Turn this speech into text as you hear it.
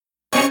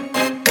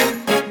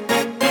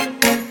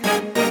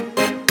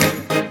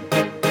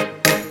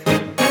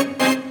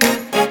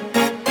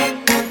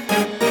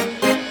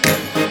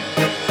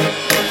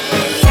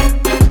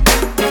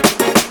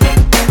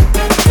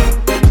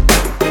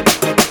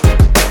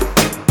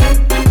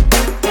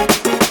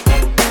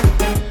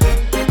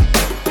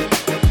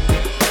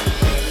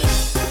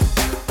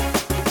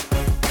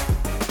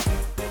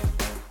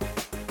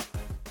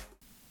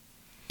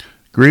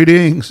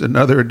Greetings,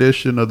 another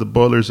edition of the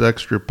Boilers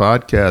Extra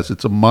podcast.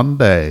 It's a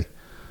Monday,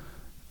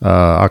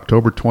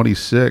 October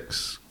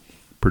 26th.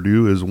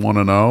 Purdue is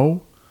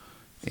 1-0,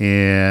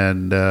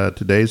 and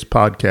today's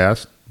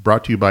podcast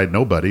brought to you by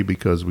nobody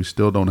because we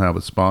still don't have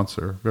a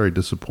sponsor. Very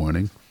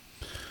disappointing.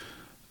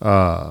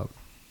 Give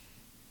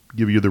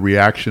you the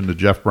reaction to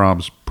Jeff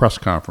Brohm's press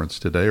conference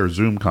today, or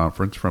Zoom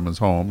conference from his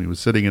home. He was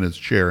sitting in his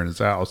chair in his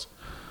house.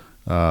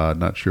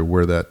 Not sure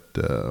where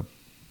they're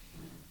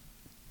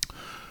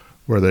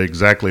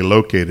exactly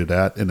located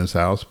at in his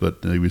house, but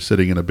he was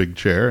sitting in a big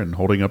chair and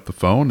holding up the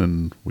phone,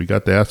 and we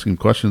got to ask him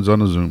questions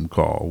on a Zoom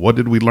call. What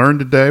did we learn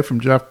today from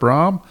Jeff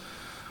Brohm?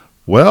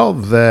 Well,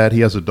 that he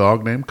has a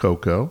dog named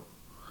Coco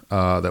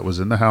that was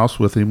in the house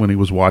with him when he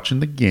was watching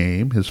the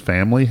game. His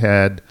family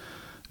had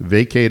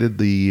vacated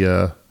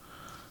the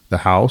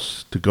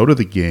house to go to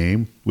the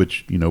game,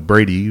 which,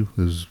 Brady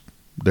was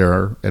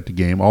there at the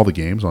game, all the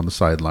games on the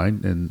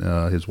sideline,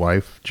 and his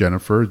wife,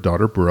 Jennifer, his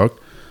daughter,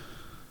 Brooke,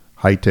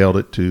 hightailed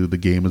it to the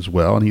game as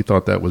well, and he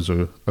thought that was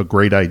a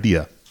great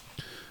idea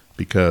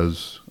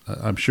because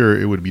I'm sure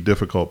it would be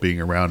difficult being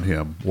around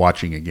him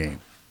watching a game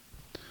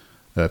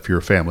if you're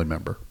a family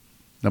member.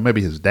 Now,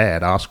 maybe his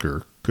dad,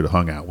 Oscar, could have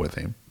hung out with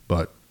him,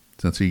 but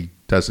since he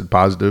tested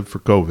positive for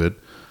COVID,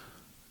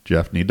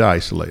 Jeff needed to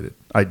isolate.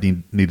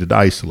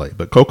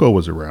 But Coco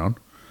was around,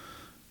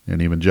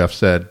 and even Jeff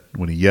said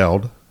when he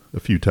yelled a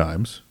few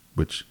times,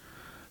 which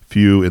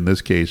few in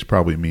this case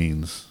probably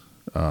means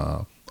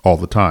all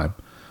the time,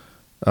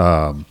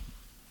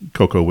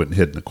 Coco went and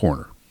hid in the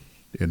corner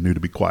and knew to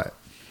be quiet.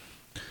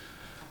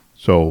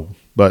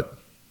 But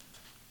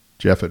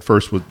Jeff at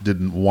first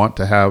didn't want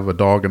to have a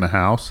dog in the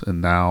house,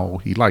 and now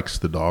he likes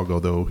the dog,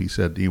 although he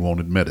said he won't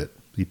admit it.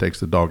 He takes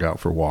the dog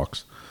out for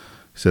walks.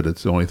 He said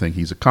it's the only thing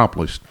he's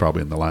accomplished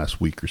probably in the last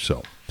week or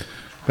so.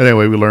 But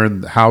anyway, we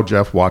learned how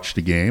Jeff watched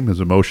the game, his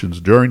emotions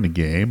during the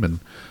game, and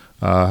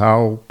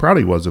how proud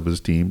he was of his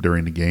team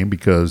during the game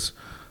because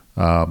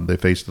they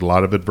faced a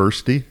lot of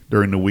adversity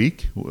during the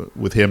week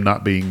with him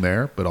not being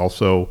there, but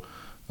also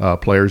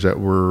players that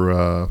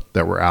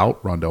were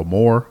out: Rondell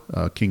Moore,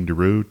 King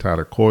Daru,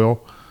 Tyler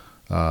Coyle,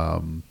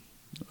 and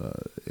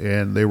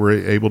they were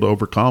able to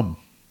overcome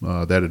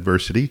that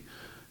adversity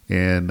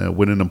and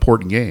win an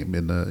important game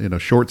in a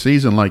short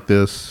season like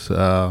this.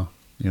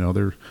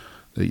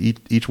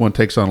 Each one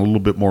takes on a little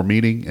bit more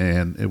meaning,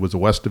 and it was a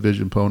West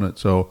Division opponent,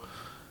 so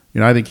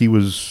I think he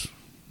was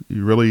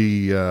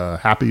really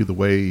happy the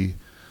way.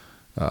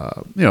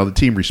 The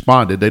team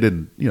responded. They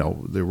didn't,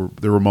 there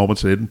were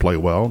moments they didn't play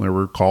well, and there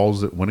were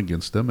calls that went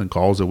against them and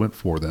calls that went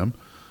for them.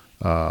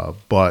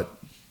 But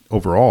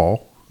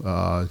overall,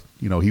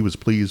 he was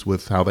pleased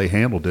with how they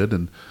handled it.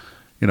 And,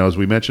 as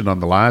we mentioned on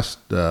the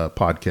last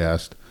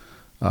podcast,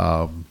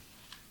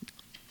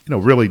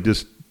 really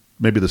just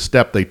maybe the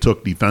step they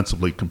took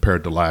defensively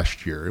compared to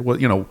last year. It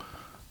was,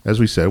 as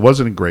we said, it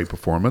wasn't a great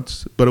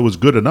performance, but it was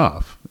good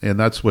enough. And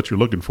that's what you're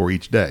looking for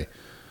each day.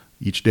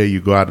 Each day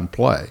you go out and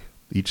play.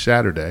 Each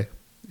Saturday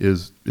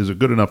is it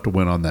good enough to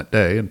win on that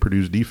day, and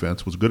Purdue's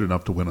defense was good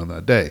enough to win on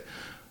that day.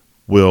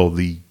 Will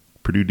the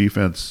Purdue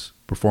defense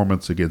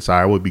performance against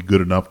Iowa be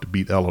good enough to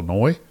beat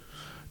Illinois?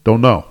 Don't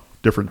know.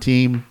 Different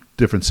team,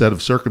 different set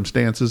of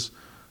circumstances.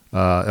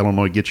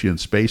 Illinois gets you in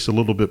space a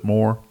little bit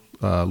more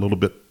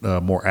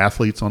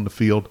athletes on the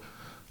field.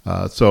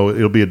 So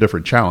it'll be a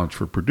different challenge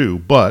for Purdue.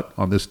 But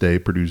on this day,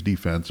 Purdue's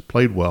defense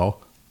played well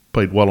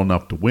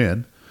enough to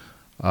win.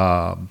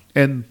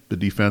 And the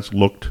defense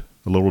looked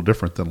a little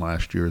different than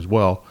last year as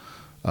well,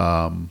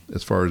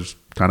 as far as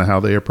kind of how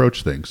they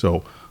approach things.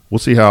 So we'll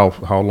see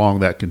how long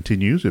that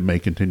continues. It may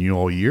continue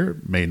all year.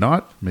 It may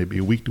not. Maybe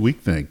a week-to-week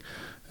thing,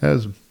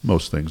 as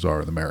most things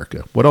are in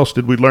America. What else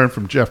did we learn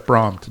from Jeff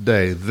Brohm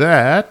today?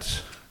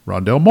 That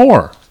Rondell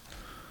Moore,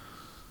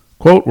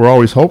 quote, "We're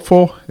always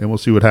hopeful, and we'll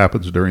see what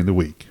happens during the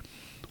week."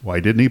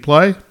 Why didn't he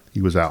play?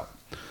 He was out.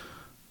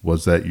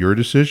 Was that your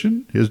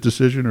decision, his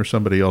decision, or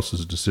somebody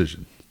else's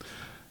decision?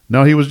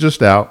 No, he was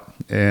just out,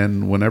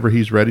 and whenever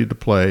he's ready to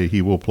play,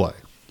 he will play.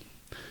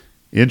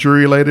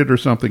 Injury-related or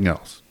something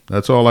else.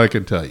 That's all I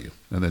can tell you.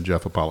 And then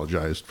Jeff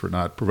apologized for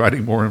not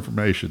providing more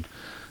information.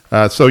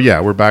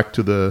 We're back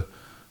to the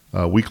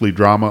weekly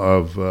drama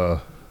of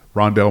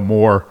Rondell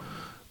Moore.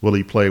 Will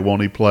he play?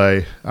 Won't he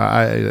play?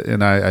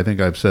 I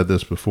think I've said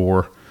this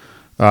before.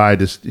 I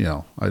just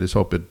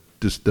hope it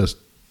just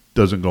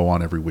doesn't go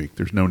on every week.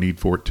 There's no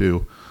need for it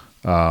to.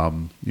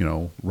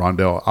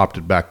 Rondell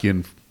opted back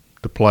in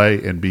to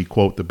play and be,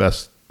 quote, the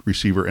best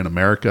receiver in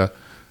America.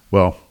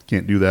 Well,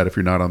 can't do that if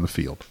you're not on the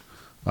field.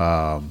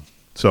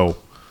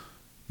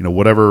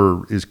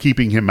 Whatever is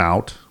keeping him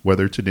out,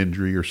 whether it's an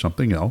injury or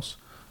something else,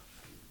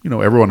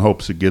 everyone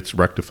hopes it gets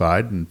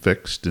rectified and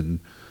fixed,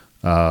 and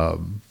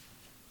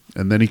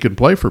then he can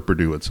play for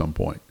Purdue at some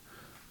point.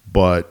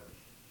 But,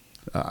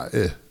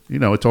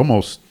 it's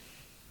almost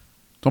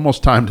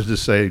time to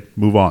just say,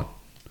 move on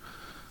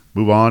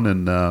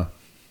and,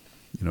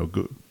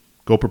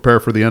 go prepare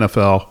for the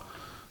NFL.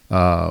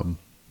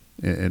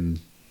 And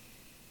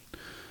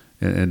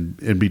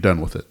be done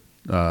with it.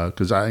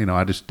 Because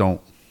I just don't.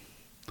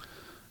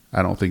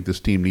 I don't think this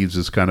team needs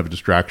this kind of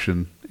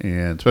distraction,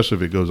 and especially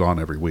if it goes on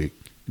every week.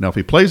 Now, if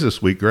he plays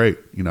this week, great.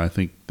 I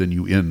think then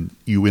you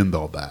end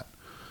all that.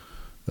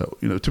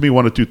 To me,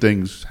 one of two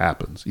things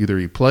happens: either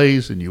he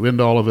plays and you end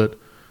all of it,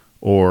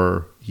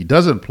 or he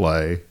doesn't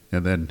play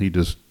and then he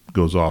just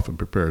goes off and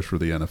prepares for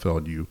the NFL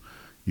and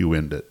you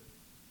end it.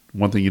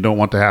 One thing you don't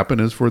want to happen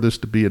is for this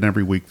to be an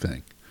every week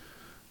thing.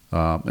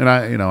 And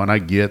I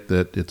get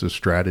that it's a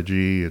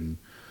strategy, and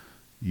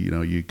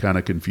you kind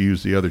of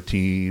confuse the other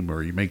team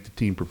or you make the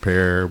team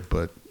prepare,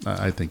 but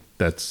I think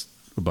that's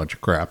a bunch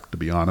of crap, to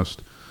be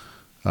honest.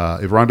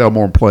 If Rondale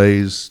Moore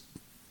plays,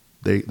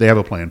 they have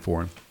a plan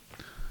for him.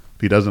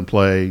 If he doesn't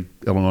play,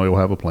 Illinois will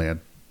have a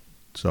plan.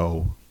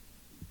 So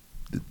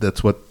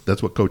that's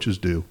what coaches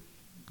do.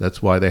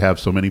 That's why they have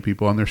so many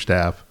people on their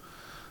staff.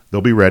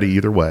 They'll be ready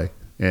either way.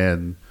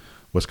 And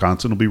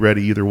Wisconsin will be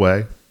ready either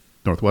way.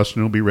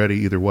 Northwestern will be ready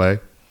either way.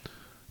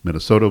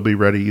 Minnesota will be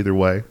ready either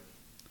way.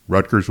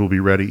 Rutgers will be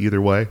ready either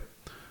way.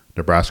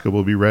 Nebraska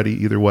will be ready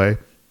either way.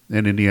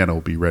 And Indiana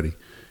will be ready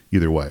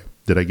either way.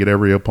 Did I get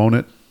every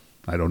opponent?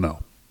 I don't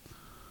know.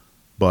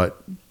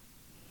 But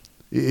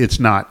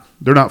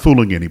they're not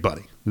fooling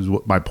anybody, is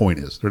what my point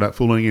is. They're not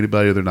fooling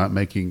anybody. They're not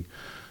making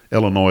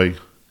Illinois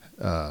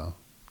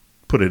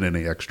put in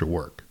any extra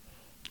work,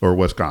 or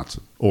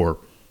Wisconsin, or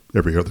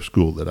every other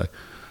school that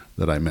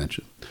I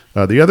mentioned.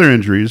 The other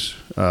injuries,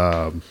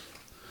 Cam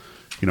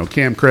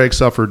Craig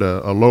suffered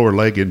a lower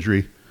leg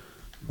injury.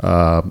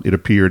 It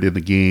appeared in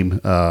the game.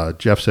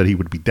 Jeff said he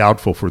would be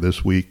doubtful for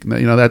this week.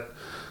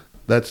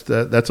 That's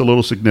a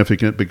little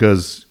significant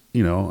because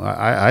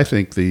I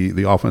think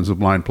the offensive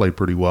line played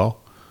pretty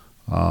well,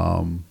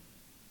 and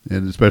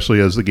especially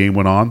as the game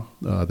went on,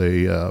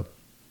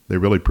 they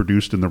really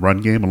produced in the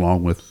run game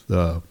along with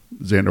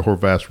Xander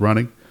Horvath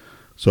running.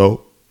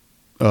 So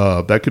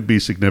that could be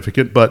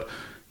significant. But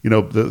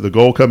the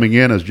goal coming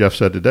in, as Jeff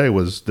said today,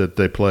 was that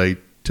they play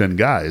 10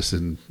 guys,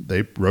 and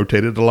they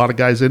rotated a lot of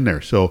guys in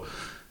there. So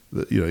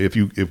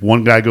if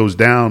one guy goes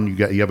down,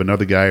 you have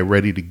another guy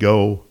ready to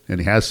go, and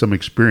he has some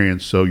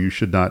experience. So you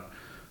should not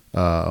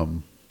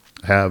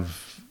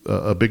have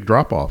a big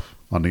drop off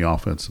on the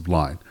offensive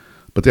line.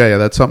 But yeah,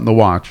 that's something to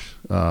watch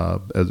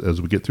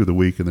as we get through the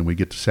week, and then we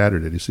get to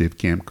Saturday to see if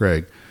Cam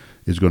Craig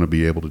is going to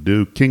be able to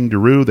do. King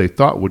Doerue, they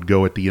thought would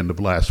go at the end of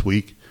last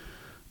week,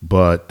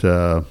 but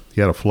he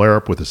had a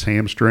flare-up with his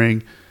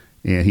hamstring,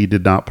 and he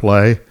did not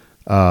play.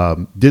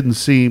 Didn't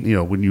seem,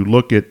 when you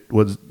look at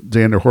what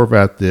Xander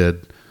Horvath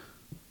did,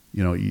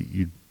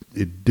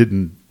 it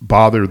didn't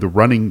bother the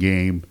running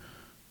game,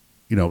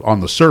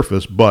 on the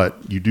surface,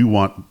 but you do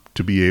want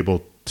to be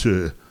able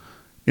to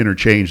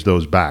interchange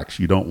those backs.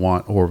 You don't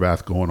want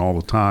Horvath going all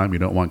the time. You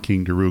don't want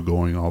King Doerue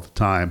going all the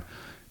time.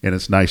 And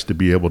it's nice to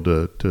be able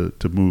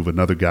to move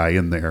another guy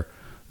in there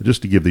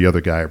just to give the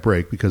other guy a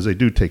break, because they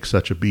do take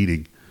such a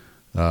beating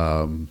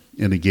in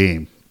a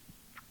game.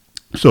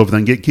 So if they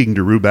can get King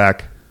Doerue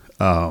back,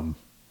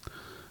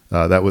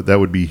 that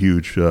would be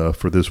huge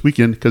for this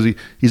weekend, because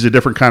he's a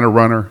different kind of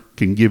runner.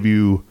 Can give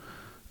you,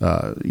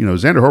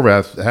 Xander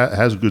Horvath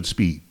has good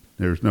speed.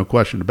 There's no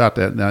question about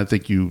that. And I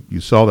think you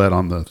saw that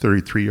on the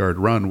 33-yard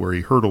run where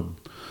he hurdled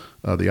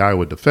the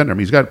Iowa defender. I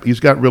mean, he's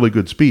got really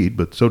good speed,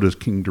 but so does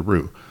King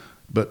Doerue.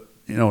 But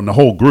in the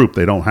whole group,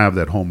 they don't have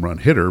that home run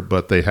hitter,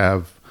 but they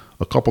have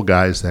a couple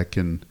guys that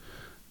can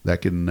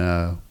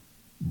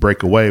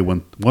break away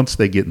once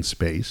they get in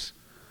space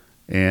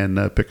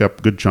and pick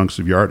up good chunks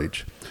of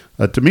yardage.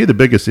 To me, the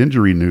biggest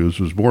injury news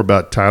was more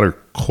about Tyler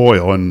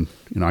Coyle, and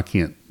I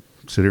can't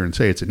sit here and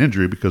say it's an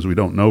injury because we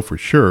don't know for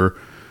sure.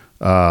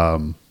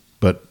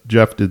 But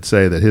Jeff did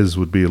say that his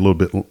would be a little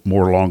bit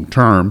more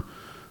long-term,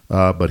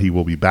 but he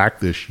will be back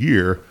this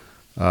year.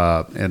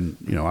 And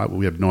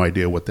we have no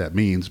idea what that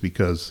means,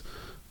 because,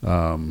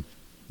 we're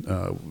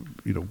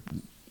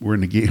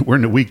in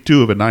the week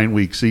 2 of a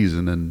 9-week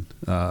season, and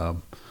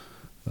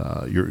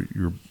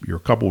you're a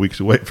couple weeks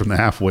away from the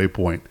halfway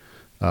point.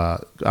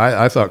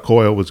 I thought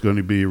Coyle was going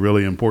to be a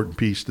really important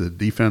piece to the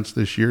defense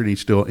this year, and he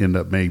still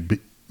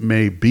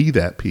may be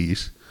that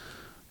piece.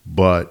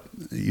 But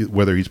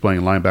whether he's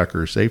playing linebacker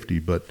or safety,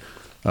 but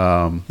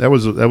that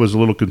was a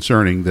little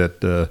concerning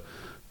that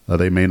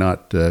they may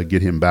not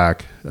get him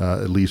back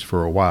at least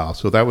for a while.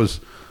 So that was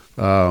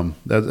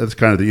that's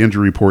kind of the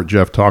injury report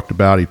Jeff talked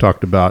about. He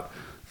talked about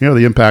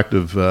the impact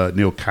of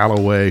Neil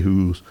Callaway,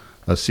 who's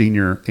a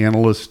senior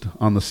analyst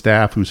on the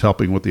staff who's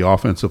helping with the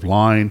offensive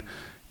line,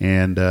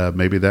 and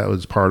maybe that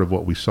was part of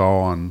what we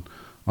saw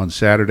on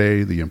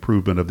Saturday, the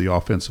improvement of the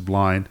offensive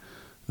line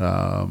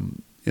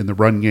in the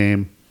run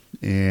game.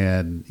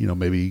 And,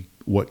 maybe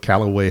what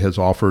Callaway has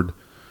offered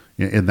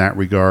in that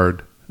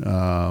regard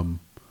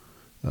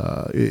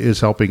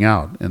is helping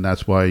out. And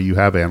that's why you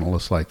have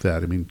analysts like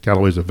that. I mean,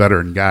 Callaway's a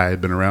veteran guy,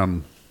 been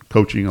around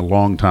coaching a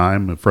long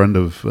time, a friend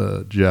of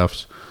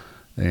Jeff's.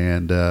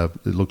 And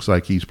it looks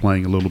like he's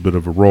playing a little bit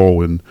of a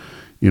role in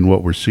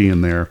what we're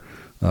seeing there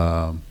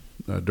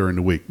during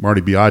the week.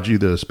 Marty Biaggi,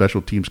 the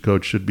special teams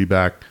coach, should be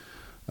back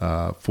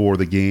for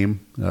the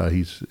game.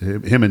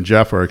 Him and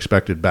Jeff are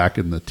expected back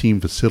in the team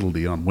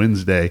facility on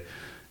Wednesday,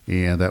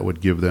 and that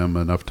would give them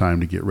enough time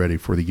to get ready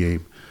for the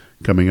game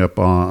coming up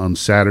on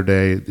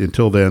Saturday.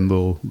 Until then,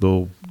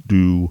 they'll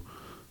do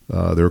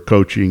their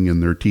coaching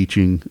and their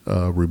teaching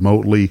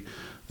remotely.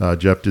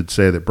 Jeff did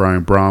say that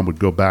Brian Braun would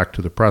go back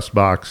to the press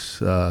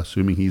box,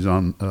 assuming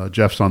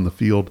Jeff's on the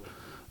field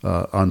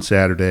on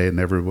Saturday, and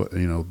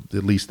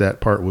at least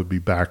that part would be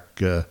back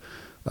to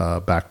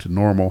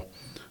normal.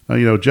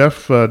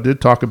 Jeff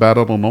did talk about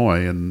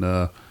Illinois,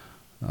 and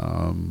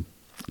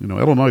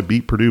Illinois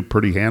beat Purdue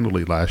pretty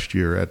handily last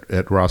year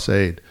at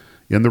Ross-Ade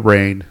in the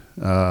rain.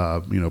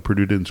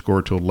 Purdue didn't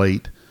score till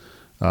late.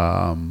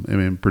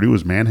 Purdue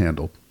was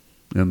manhandled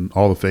in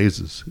all the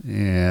phases,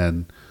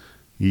 and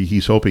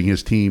he's hoping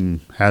his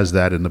team has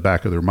that in the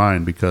back of their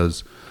mind,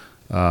 because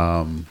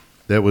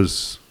that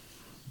was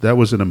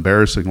an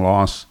embarrassing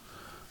loss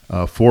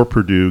for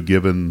Purdue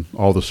given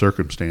all the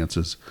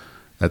circumstances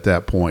at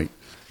that point.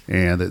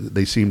 And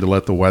they seemed to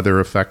let the weather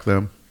affect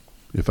them,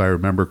 if I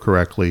remember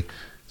correctly. It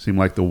seemed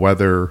like the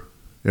weather,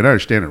 and I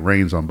understand it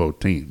rains on both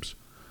teams,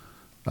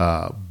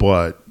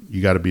 but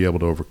you got to be able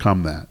to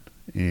overcome that.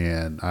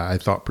 And I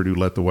thought Purdue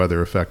let the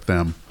weather affect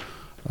them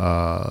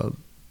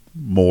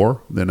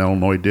more than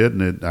Illinois did.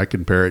 And I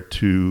compare it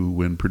to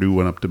when Purdue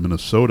went up to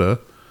Minnesota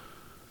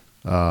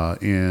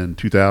in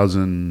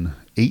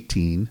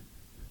 2018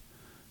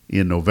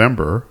 in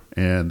November,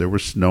 and there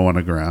was snow on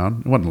the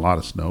ground. It wasn't a lot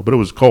of snow, but it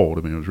was cold.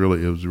 It was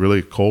really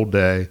a cold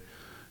day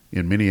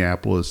in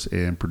Minneapolis,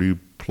 and Purdue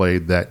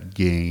played that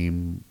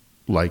game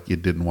like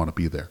it didn't want to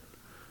be there.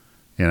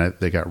 And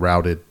they got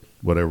routed,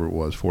 whatever it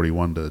was,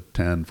 41-10,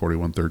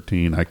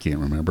 41-13, I can't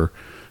remember.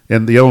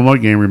 And the Illinois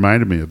game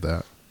reminded me of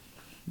that.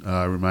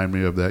 Reminded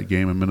me of that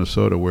game in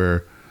Minnesota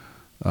where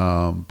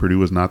Purdue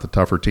was not the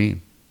tougher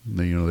team.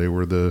 They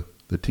were the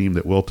team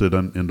that wilted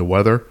into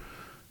weather.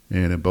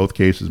 And in both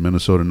cases,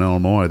 Minnesota and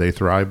Illinois, they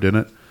thrived in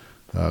it,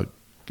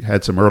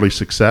 had some early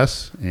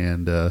success,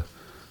 and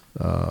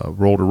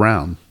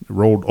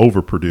rolled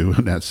over Purdue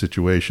in that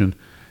situation.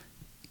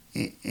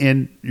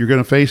 And you're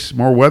going to face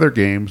more weather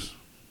games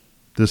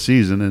this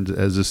season, and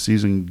as this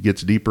season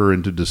gets deeper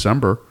into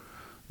December,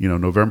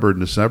 November and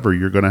December,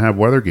 you're going to have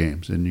weather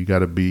games, and you got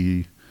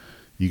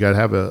to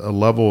have a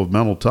level of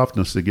mental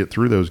toughness to get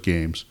through those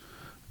games,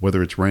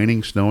 whether it's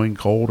raining, snowing,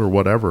 cold, or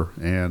whatever.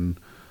 And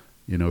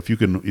if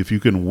you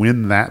can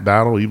win that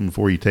battle even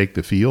before you take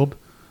the field,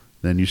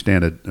 then you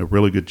stand a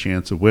really good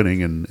chance of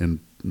winning. And in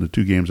the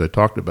two games I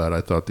talked about,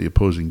 I thought the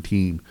opposing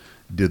team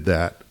did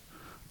that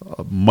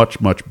much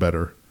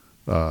better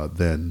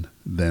than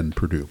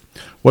Purdue.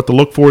 What to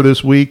look for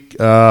this week?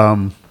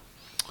 One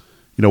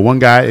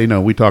guy,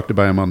 we talked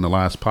about him on the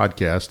last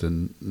podcast,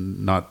 and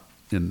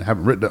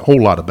haven't written a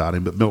whole lot about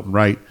him, but Milton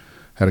Wright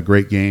had a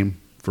great game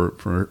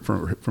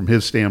from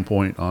his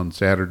standpoint on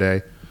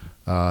Saturday.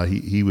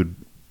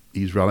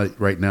 He's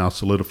right now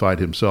solidified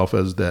himself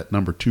as that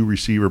number 2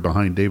 receiver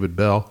behind David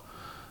Bell.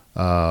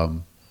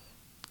 And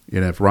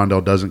if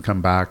Rondell doesn't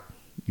come back,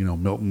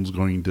 Milton's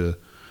going to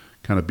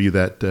kind of be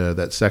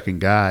that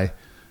second guy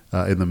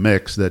in the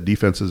mix that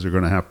defenses are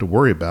going to have to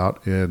worry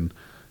about. And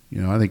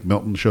I think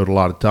Milton showed a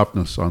lot of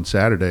toughness on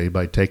Saturday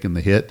by taking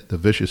the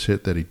vicious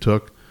hit that he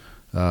took.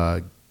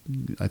 I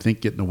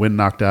think getting the wind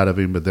knocked out of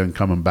him, but then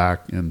coming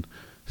back and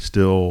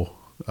still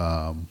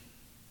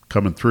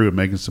coming through and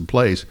making some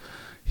plays.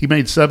 He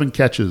made 7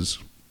 catches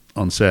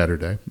on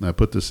Saturday. And I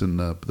put this in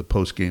the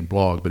post-game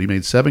blog, but he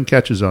made 7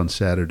 catches on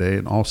Saturday,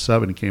 and all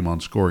 7 came on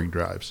scoring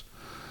drives.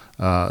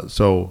 I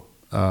thought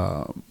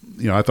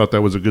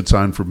that was a good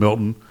sign for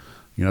Milton.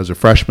 As a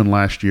freshman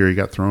last year, he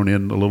got thrown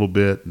in a little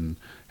bit and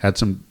had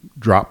some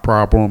drop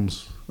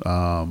problems.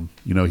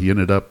 He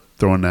ended up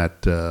throwing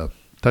that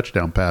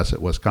touchdown pass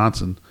at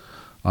Wisconsin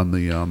on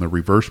the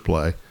reverse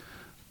play.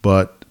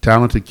 But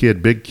talented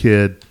kid, big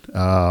kid.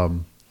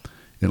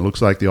 It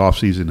looks like the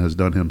offseason has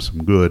done him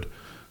some good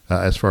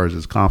as far as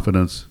his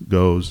confidence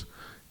goes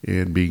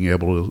in being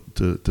able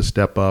to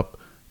step up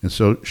and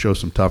show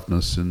some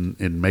toughness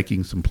in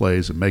making some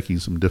plays and making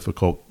some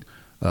difficult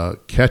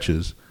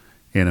catches.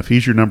 And if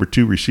he's your number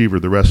 2 receiver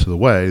the rest of the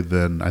way,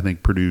 then I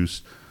think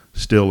Purdue's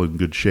still in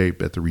good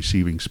shape at the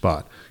receiving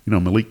spot.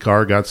 Malik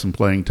Carr got some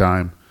playing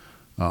time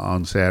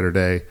on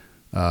Saturday.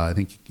 I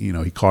think,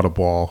 he caught a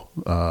ball,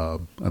 I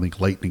think,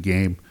 late in the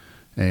game.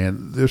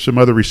 And there's some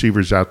other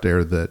receivers out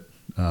there that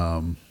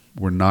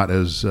were not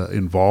as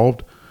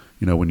involved.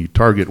 When you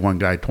target one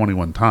guy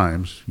 21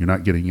 times, you're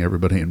not getting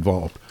everybody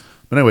involved.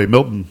 But anyway,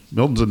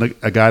 Milton's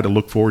a guy to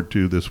look forward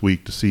to this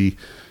week to see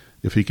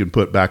if he can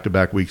put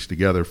back-to-back weeks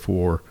together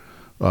for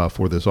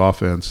this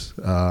offense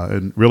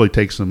and really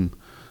take some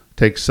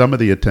of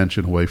the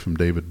attention away from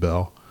David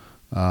Bell.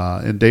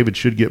 And David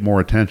should get more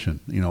attention.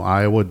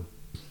 Iowa,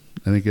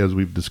 I think as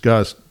we've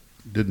discussed,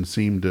 didn't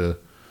seem to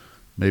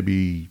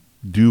maybe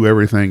do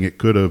everything it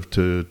could have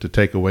to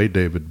take away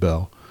David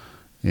Bell.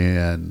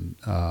 And,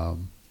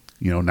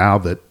 now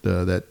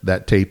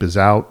that tape is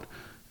out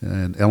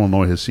and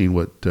Illinois has seen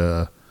what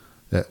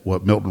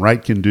Milton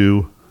Wright can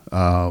do,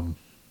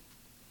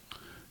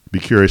 be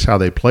curious how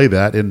they play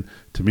that. And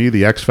to me,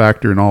 the X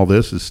factor in all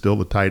this is still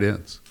the tight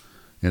ends.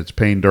 and it's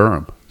Payne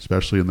Durham,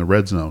 especially in the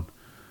red zone.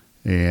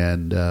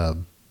 And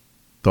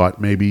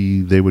thought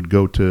maybe they would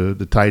go to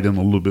the tight end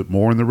a little bit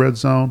more in the red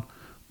zone,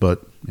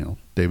 but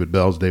David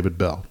Bell's David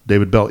Bell.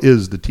 David Bell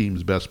is the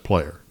team's best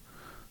player.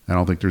 I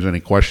don't think there's any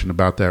question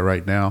about that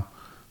right now.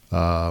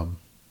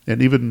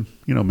 And even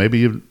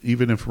maybe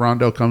even if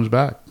Rondell comes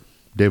back,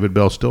 David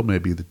Bell still may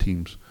be the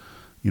team's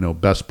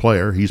best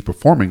player. He's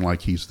performing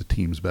like he's the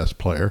team's best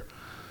player.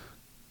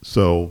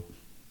 So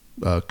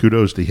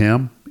kudos to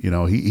him.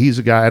 He's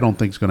a guy I don't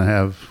think is going to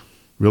have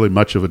really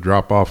much of a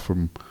drop off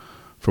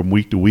from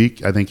week to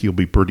week. I think he'll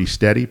be pretty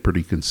steady,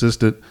 pretty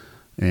consistent,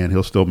 and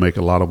he'll still make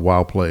a lot of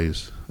wild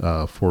plays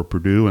for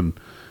Purdue. And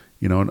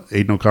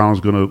Aiden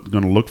O'Connell's going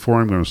to look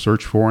for him, going to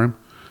search for him,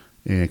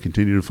 and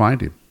continue to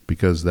find him,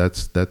 because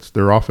that's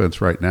their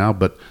offense right now.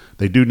 But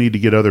they do need to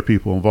get other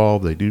people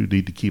involved. They do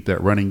need to keep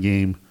that running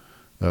game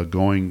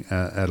going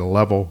at a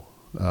level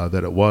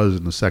that it was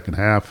in the second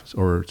half,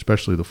 or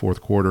especially the fourth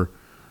quarter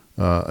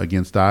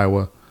against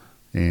Iowa.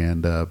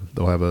 And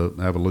they'll have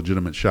a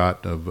legitimate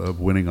shot of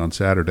winning on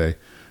Saturday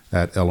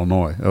at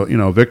Illinois.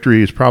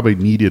 Victory is probably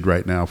needed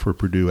right now for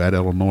Purdue at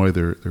Illinois.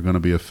 They're going to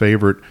be a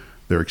favorite.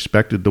 They're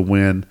expected to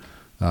win.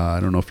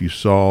 I don't know if you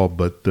saw,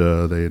 but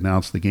they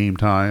announced the game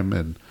time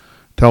and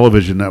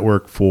television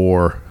network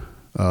for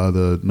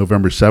the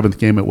November 7th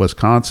game at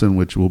Wisconsin,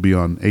 which will be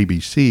on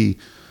ABC.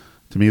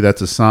 To me,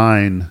 that's a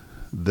sign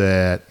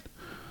that,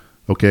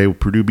 okay,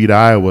 Purdue beat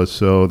Iowa,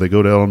 so they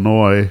go to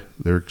Illinois.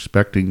 They're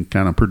expecting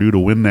kind of Purdue to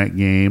win that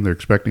game. They're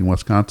expecting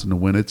Wisconsin to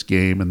win its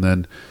game, and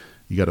then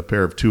you got a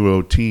pair of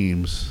 2-0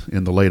 teams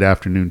in the late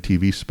afternoon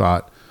TV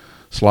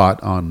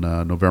slot on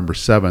November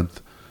 7th.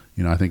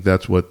 I think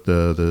that's what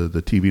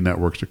the TV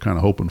networks are kind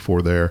of hoping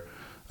for there.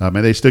 And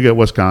they still get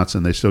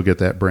Wisconsin, they still get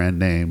that brand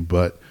name,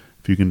 but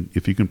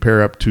if you can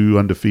pair up two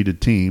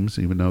undefeated teams,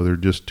 even though they're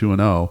just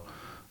 2-0,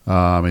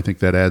 I think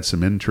that adds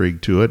some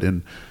intrigue to it.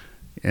 And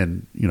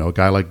a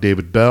guy like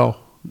David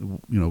Bell,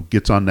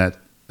 gets on that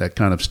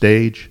kind of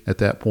stage at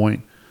that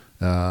point,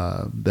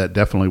 that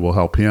definitely will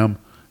help him.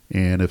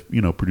 And if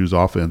Purdue's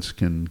offense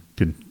can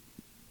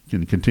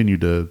continue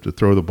to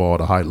throw the ball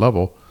at a high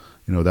level,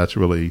 that's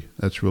really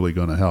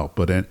going to help.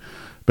 But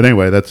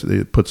anyway,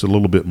 it puts a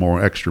little bit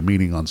more extra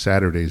meaning on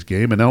Saturday's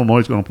game. And Illinois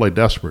is going to play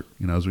desperate.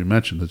 As we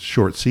mentioned, it's a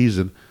short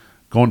season.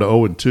 Going to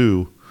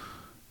 0-2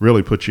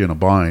 really puts you in a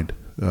bind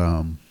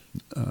in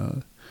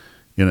a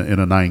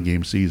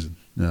 9-game season.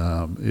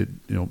 It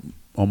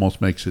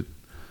almost makes it,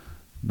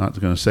 not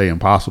going to say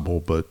impossible,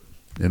 but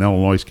in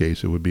Illinois'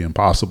 case, it would be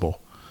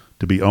impossible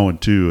to be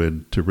 0-2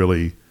 and to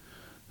really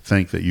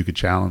think that you could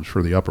challenge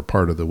for the upper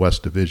part of the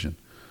West Division.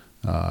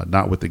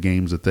 Not with the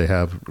games that they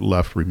have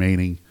left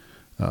remaining,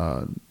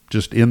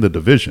 just in the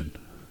division.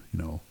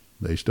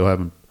 They still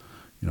haven't,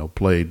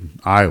 played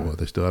Iowa.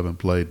 They still haven't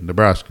played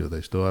Nebraska.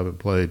 They still haven't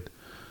played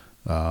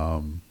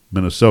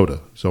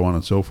Minnesota, so on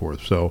and so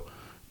forth. So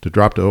to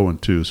drop to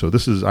 0-2. So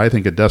this is, I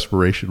think, a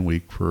desperation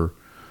week for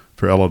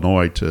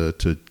Illinois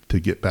to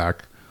get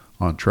back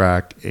on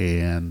track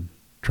and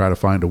try to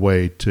find a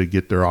way to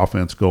get their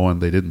offense going.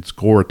 They didn't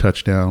score a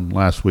touchdown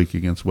last week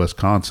against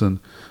Wisconsin.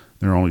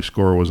 Their only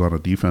score was on a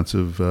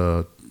defensive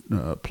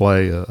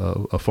play,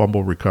 a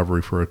fumble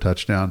recovery for a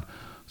touchdown.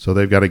 So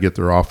they've got to get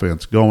their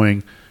offense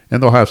going,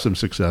 and they'll have some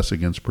success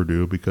against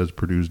Purdue because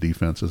Purdue's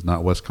defense is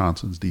not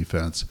Wisconsin's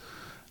defense.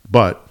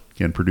 But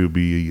can Purdue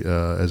be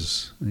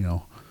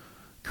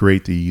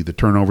create the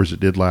turnovers it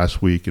did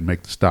last week and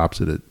make the stops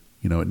that it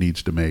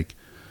needs to make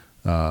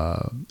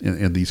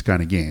in these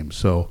kind of games?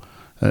 So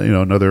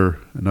another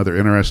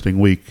interesting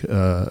week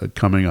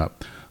coming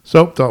up.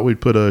 So thought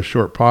we'd put a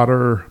short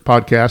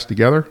podcast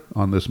together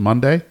on this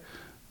Monday.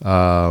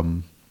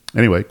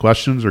 Anyway,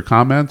 questions or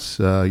comments,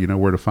 you know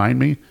where to find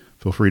me.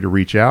 Feel free to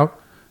reach out,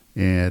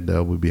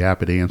 and we'd be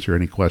happy to answer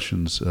any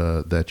questions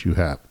that you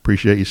have.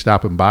 Appreciate you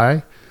stopping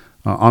by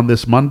on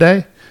this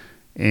Monday,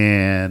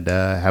 and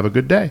have a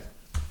good day.